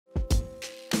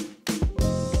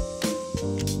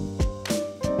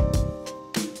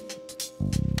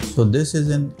So this is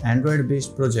an Android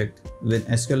based project with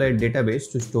SQLite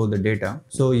database to store the data.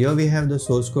 So here we have the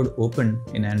source code open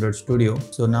in Android Studio.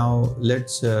 So now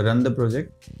let's run the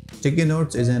project. Sticky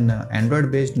Notes is an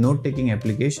Android based note taking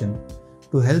application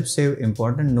to help save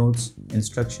important notes,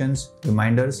 instructions,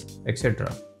 reminders,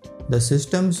 etc. The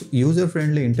system's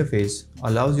user-friendly interface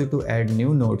allows you to add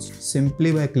new notes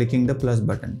simply by clicking the plus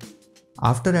button.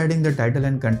 After adding the title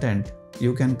and content,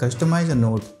 you can customize a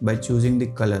note by choosing the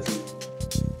color.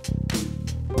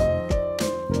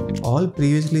 All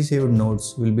previously saved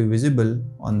notes will be visible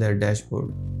on their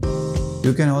dashboard.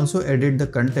 You can also edit the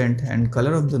content and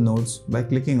color of the notes by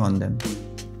clicking on them.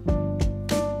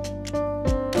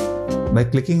 By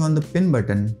clicking on the pin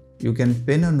button, you can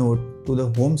pin a note to the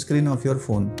home screen of your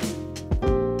phone.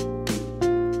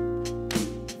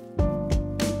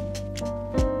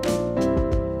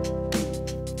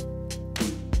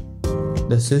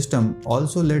 The system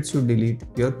also lets you delete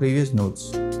your previous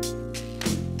notes.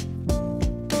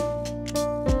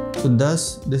 So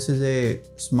thus, this is a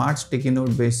smart sticky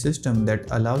note based system that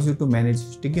allows you to manage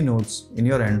sticky notes in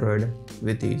your Android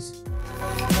with ease.